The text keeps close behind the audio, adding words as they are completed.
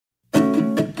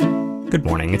Good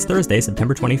morning, it's Thursday,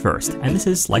 September 21st, and this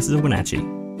is Slices of Wenatchee.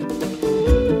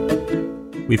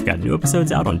 We've got new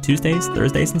episodes out on Tuesdays,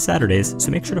 Thursdays, and Saturdays, so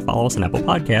make sure to follow us on Apple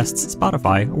Podcasts,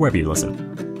 Spotify, or wherever you listen.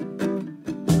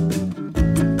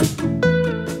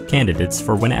 Candidates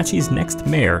for Wenatchee's next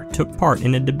mayor took part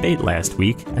in a debate last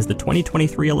week as the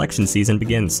 2023 election season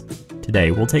begins.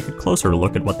 Today, we'll take a closer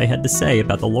look at what they had to say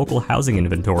about the local housing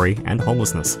inventory and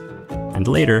homelessness. And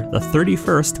later, the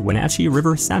 31st Wenatchee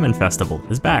River Salmon Festival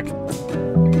is back.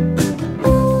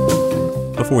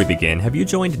 Before we begin, have you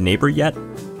joined Neighbor yet?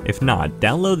 If not,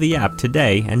 download the app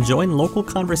today and join local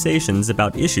conversations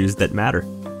about issues that matter.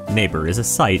 Neighbor is a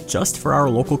site just for our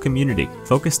local community,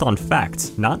 focused on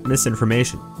facts, not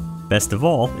misinformation. Best of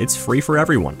all, it's free for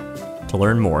everyone. To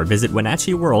learn more, visit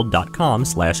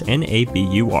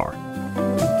wenatcheeworld.com/NABUR.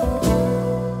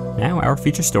 Now our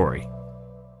feature story.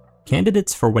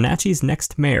 Candidates for Wenatchee's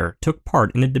next mayor took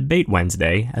part in a debate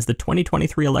Wednesday as the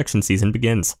 2023 election season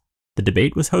begins. The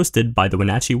debate was hosted by the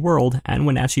Wenatchee World and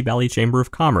Wenatchee Valley Chamber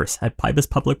of Commerce at Pybus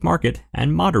Public Market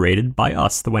and moderated by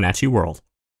us, the Wenatchee World.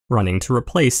 Running to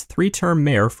replace three-term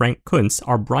Mayor Frank Kuntz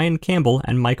are Brian Campbell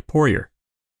and Mike Poirier.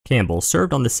 Campbell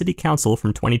served on the City Council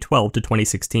from 2012 to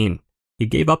 2016. He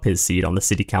gave up his seat on the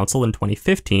City Council in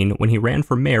 2015 when he ran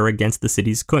for mayor against the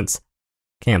city's Kuntz.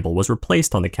 Campbell was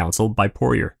replaced on the council by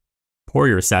Poirier.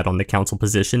 Poirier sat on the council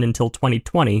position until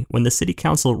 2020 when the city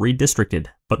council redistricted,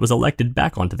 but was elected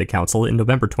back onto the council in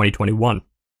November 2021.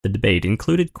 The debate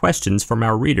included questions from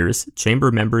our readers, chamber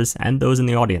members, and those in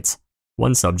the audience.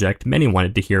 One subject many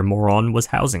wanted to hear more on was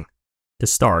housing. To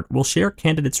start, we'll share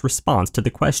candidates' response to the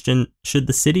question, should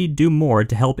the city do more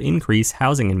to help increase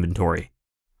housing inventory?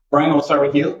 Brian, we'll start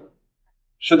with you.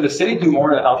 Should the city do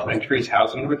more to help increase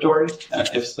housing inventory? And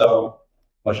if so,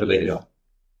 what should they do?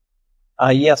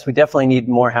 Yes, we definitely need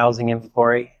more housing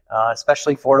inventory,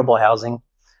 especially affordable housing.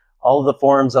 All of the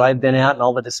forums that I've been at and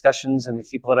all the discussions and the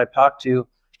people that I've talked to,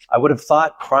 I would have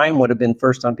thought crime would have been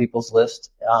first on people's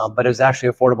list, but it was actually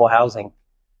affordable housing.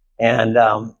 And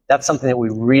that's something that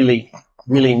we really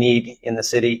need in the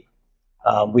city.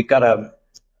 We've got a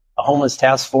homeless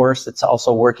task force that's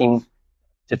also working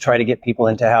to try to get people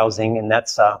into housing, and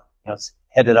that's it's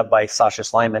headed up by Sasha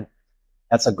Slyman.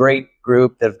 That's a great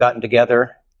group that have gotten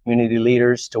together, community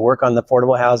leaders, to work on the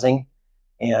affordable housing.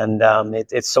 And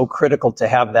it's so critical to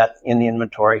have that in the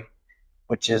inventory,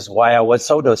 which is why I was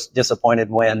so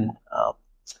disappointed when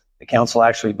the council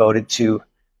actually voted to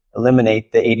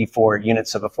eliminate the 84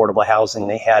 units of affordable housing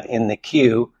they had in the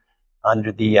queue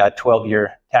under the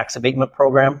 12-year tax abatement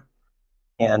program.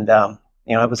 And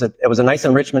it was a nice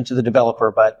enrichment to the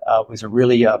developer, but it was a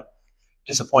really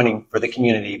disappointing for the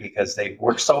community because they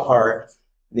worked so hard.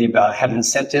 They've had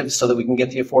incentives so that we can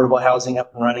get the affordable housing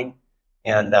up and running.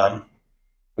 And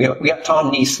we got Tom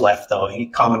Neese left, though.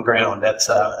 Common Ground. That's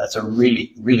a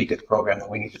really, really good program that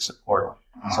we need to support.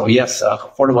 So yes,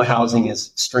 affordable housing is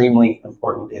extremely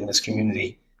important in this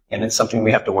community, and it's something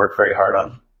we have to work very hard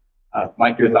on.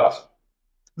 Mike, your thoughts?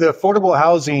 The affordable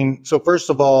housing, so first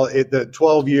of all, the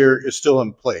 12-year is still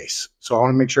in place. So I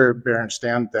want to make sure everybody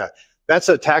understands that. That's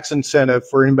a tax incentive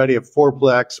for anybody of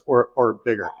fourplex or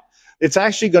bigger. It's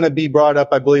actually going to be brought up,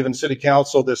 I believe, in City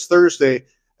Council this Thursday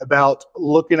about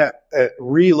re-looking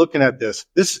at this.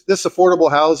 This affordable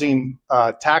housing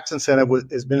tax incentive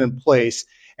has been in place,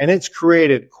 and it's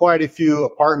created quite a few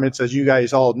apartments, as you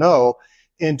guys all know,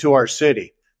 into our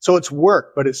city. So it's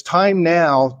work, but it's time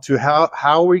now to how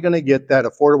are we going to get that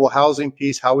affordable housing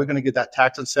piece? How are we going to get that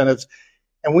tax incentives?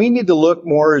 And we need to look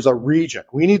more as a region.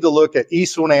 We need to look at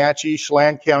East Wenatchee,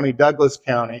 Chelan County, Douglas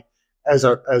County, as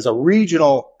a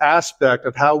regional aspect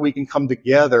of how we can come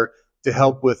together to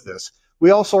help with this. We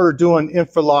also are doing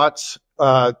infra lots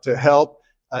to help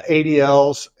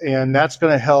ADLs, and that's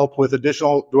going to help with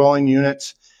additional dwelling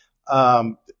units.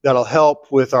 That'll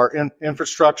help with our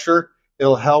infrastructure.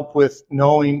 It'll help with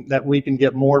knowing that we can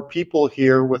get more people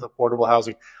here with affordable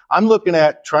housing. I'm looking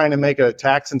at trying to make a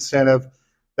tax incentive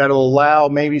that'll allow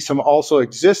maybe some also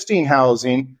existing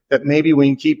housing that maybe we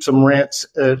can keep some rents,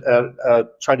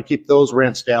 try to keep those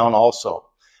rents down also.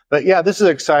 But yeah, this is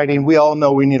exciting. We all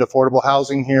know we need affordable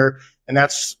housing here, and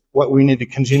that's what we need to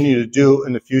continue to do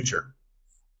in the future.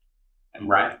 And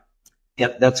Ryan?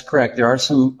 Yep, that's correct. There are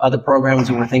some other programs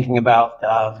that we're thinking about.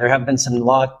 There have been some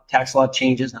tax law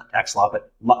changes, not tax law,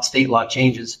 but state law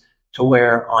changes to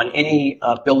where on any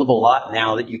buildable lot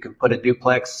now that you can put a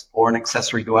duplex or an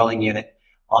accessory dwelling unit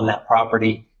on that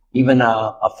property. Even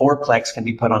a fourplex can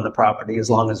be put on the property as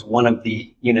long as one of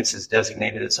the units is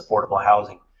designated as affordable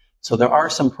housing. So there are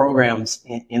some programs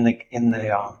in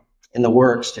the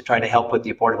works to try to help with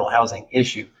the affordable housing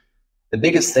issue. The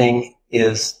biggest thing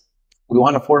is we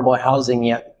want affordable housing,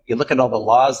 yet you look at all the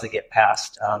laws that get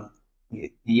passed,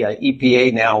 the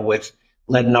EPA now with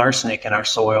lead and arsenic in our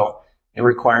soil and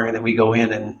requiring that we go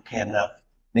in and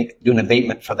do an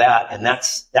abatement for that. And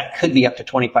that could be up to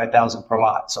 $25,000 per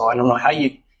lot. So I don't know how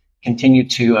you continue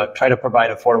to try to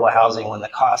provide affordable housing when the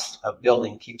cost of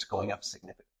building keeps going up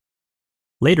significantly.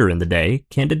 Later in the day,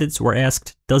 candidates were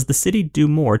asked, does the city do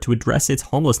more to address its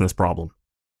homelessness problem?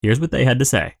 Here's what they had to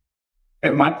say. Hey,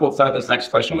 Mike, we'll start this next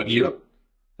question with you.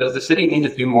 Does the city need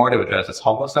to do more to address its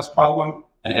homelessness problem?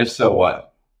 And if so,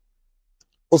 what?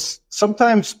 Well,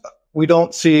 sometimes we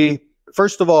don't see,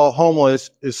 first of all,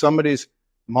 homeless is somebody's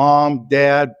mom,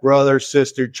 dad, brother,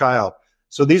 sister, child.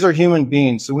 So these are human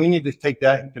beings. So we need to take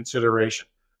that in consideration.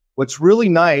 What's really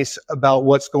nice about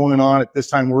what's going on at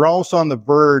this time, we're also on the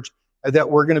verge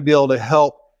that we're going to be able to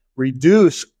help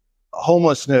reduce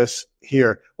homelessness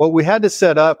here. What we had to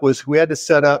set up was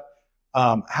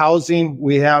housing.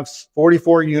 We have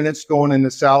 44 units going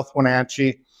into South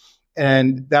Wenatchee,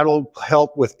 and that'll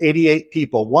help with 88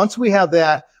 people. Once we have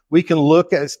that, we can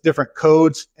look at different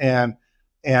codes and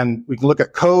we can look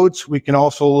at codes. We can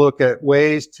also look at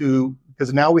ways to,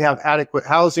 because now we have adequate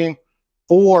housing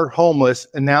for homeless,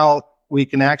 and now we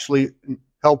can actually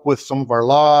help with some of our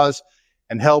laws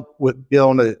and help with being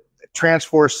able to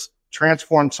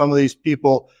transform some of these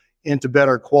people into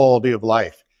better quality of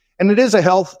life. And it is a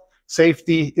health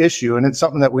safety issue, and it's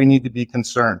something that we need to be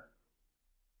concerned.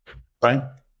 Right?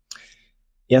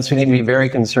 Yes, we need to be very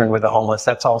concerned with the homeless.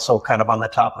 That's also kind of on the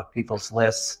top of people's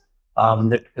lists.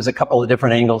 There's a couple of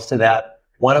different angles to that.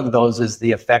 One of those is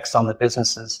the effects on the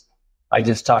businesses. I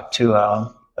just talked to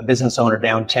a business owner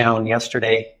downtown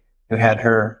yesterday who had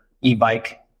her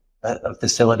e-bike a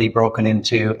facility broken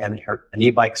into and an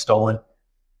e-bike stolen.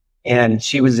 And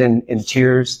she was in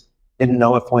tears, didn't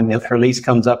know if when her lease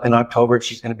comes up in October,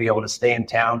 she's going to be able to stay in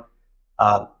town.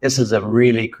 This is a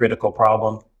really critical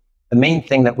problem. The main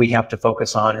thing that we have to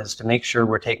focus on is to make sure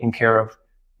we're taking care of,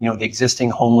 the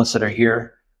existing homeless that are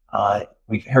here.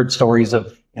 We've heard stories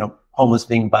of, homeless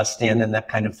being bussed in and that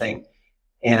kind of thing.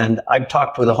 And I've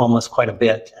talked with the homeless quite a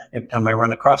bit. Every time I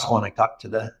run across one, I talk to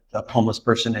the homeless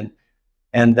person,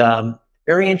 and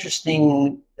very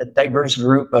interesting, diverse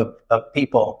group of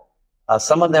people.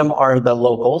 Some of them are the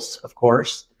locals, of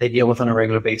course, they deal with on a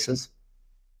regular basis.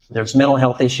 There's mental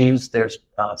health issues, there's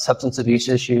substance abuse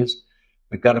issues.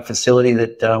 We've got a facility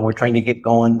that we're trying to get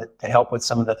going to help with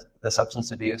some of the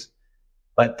substance abuse.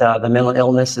 But the mental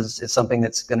illness is something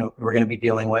we're going to be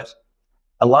dealing with.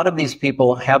 A lot of these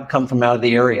people have come from out of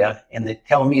the area, and they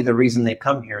tell me the reason they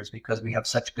come here is because we have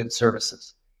such good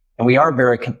services. And we are a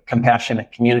very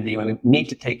compassionate community. We need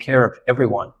to take care of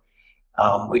everyone.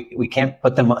 We can't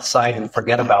put them aside and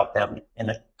forget about them. And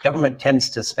the government tends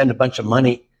to spend a bunch of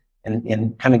money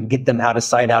and kind of get them out of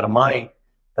sight, out of mind.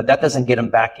 But that doesn't get them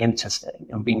back into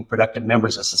being productive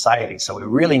members of society. So we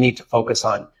really need to focus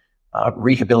on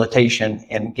rehabilitation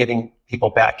and getting people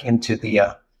back into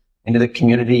the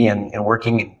community and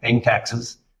working and paying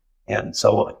taxes. And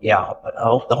so,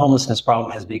 the homelessness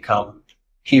problem has become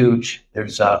huge.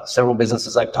 There's several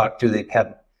businesses I've talked to. They've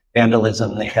had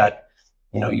vandalism. They've had,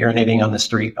 urinating on the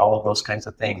street, all of those kinds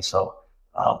of things. So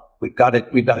we've got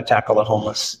to tackle the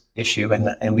homeless issue,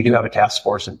 and we do have a task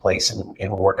force in place, and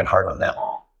we're working hard on that.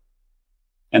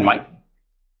 And Mike?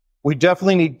 We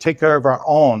definitely need to take care of our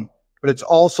own, but it's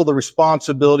also the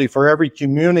responsibility for every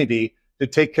community to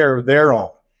take care of their own.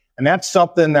 And that's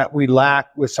something that we lack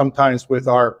sometimes with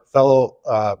our fellow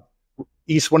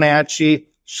East Wenatchee,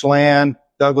 Chelan,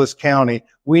 Douglas County.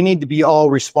 We need to be all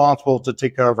responsible to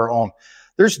take care of our own.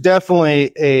 There's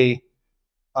definitely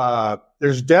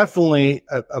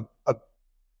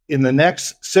in the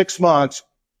next 6 months,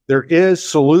 there is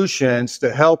solutions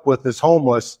to help with this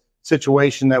homeless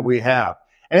situation that we have.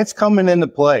 And it's coming into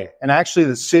play. And actually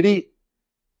the city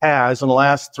has in the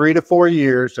last 3 to 4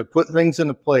 years to put things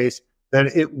into place that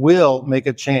it will make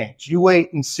a change. You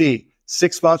wait and see.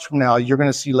 6 months from now, you're going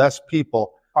to see less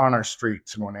people on our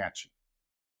streets in Wenatchee.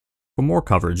 For more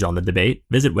coverage on the debate,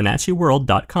 visit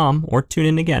WenatcheeWorld.com or tune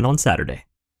in again on Saturday.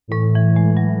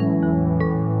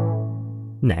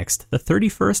 Next, the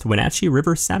 31st Wenatchee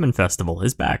River Salmon Festival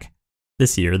is back.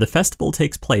 This year, the festival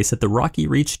takes place at the Rocky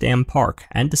Reach Dam Park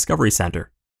and Discovery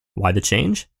Center. Why the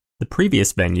change? The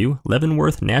previous venue,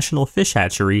 Leavenworth National Fish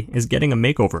Hatchery, is getting a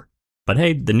makeover. But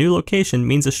hey, the new location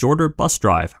means a shorter bus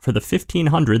drive for the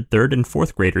 1,500 3rd and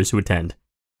 4th graders who attend.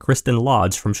 Kristen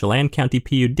Lodge from Chelan County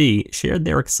PUD shared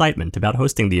their excitement about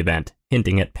hosting the event,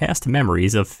 hinting at past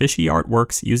memories of fishy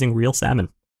artworks using real salmon.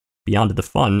 Beyond the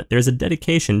fun, there's a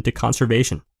dedication to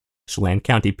conservation. Chelan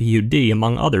County PUD,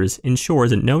 among others,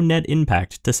 ensures no net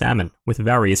impact to salmon with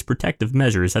various protective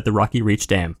measures at the Rocky Reach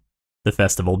Dam. The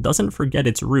festival doesn't forget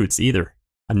its roots either.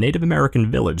 A Native American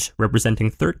village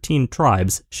representing 13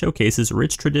 tribes showcases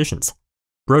rich traditions.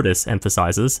 Brodus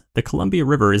emphasizes the Columbia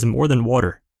River is more than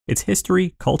water. It's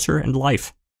history, culture, and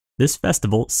life. This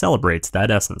festival celebrates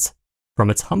that essence. From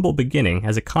its humble beginning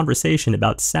as a conversation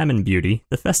about salmon beauty,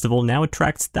 the festival now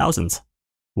attracts thousands.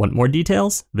 Want more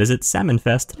details? Visit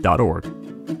salmonfest.org.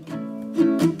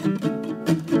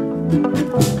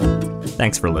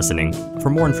 Thanks for listening.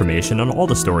 For more information on all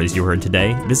the stories you heard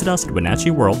today, visit us at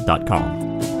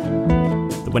WenatcheeWorld.com.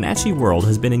 The Wenatchee World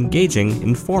has been engaging,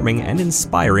 informing, and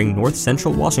inspiring North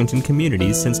Central Washington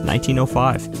communities since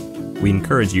 1905. We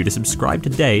encourage you to subscribe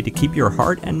today to keep your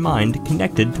heart and mind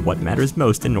connected to what matters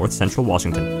most in North Central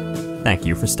Washington. Thank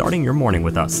you for starting your morning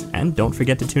with us, and don't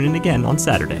forget to tune in again on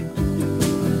Saturday.